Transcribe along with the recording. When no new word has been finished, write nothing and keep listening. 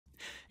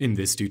In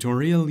this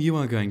tutorial, you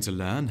are going to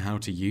learn how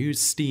to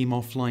use Steam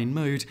Offline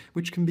Mode,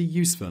 which can be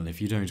useful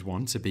if you don't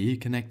want to be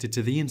connected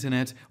to the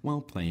internet while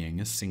playing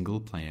a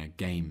single-player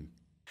game.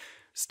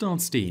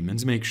 Start Steam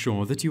and make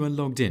sure that you are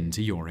logged in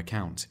to your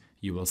account.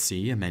 You will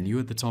see a menu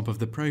at the top of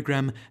the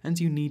program and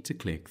you need to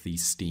click the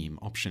Steam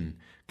option.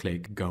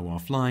 Click Go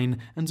Offline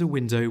and a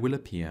window will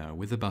appear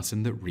with a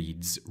button that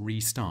reads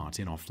Restart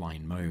in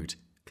Offline Mode.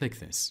 Click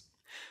this.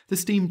 The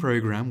Steam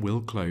program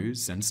will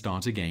close and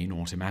start again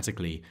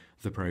automatically.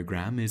 The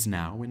program is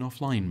now in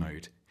offline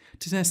mode.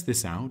 To test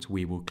this out,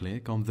 we will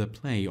click on the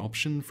Play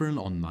option for an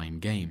online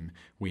game.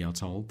 We are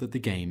told that the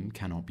game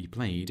cannot be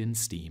played in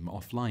Steam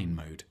Offline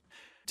Mode.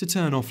 To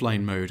turn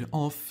offline mode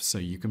off so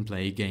you can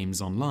play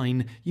games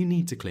online, you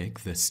need to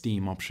click the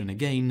Steam option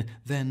again,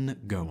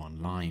 then Go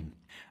Online.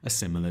 A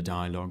similar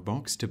dialog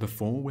box to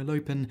before will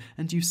open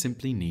and you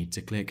simply need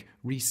to click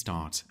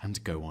Restart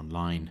and Go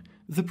Online.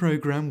 The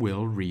program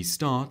will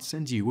restart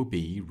and you will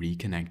be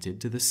reconnected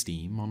to the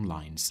Steam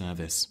Online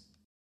service.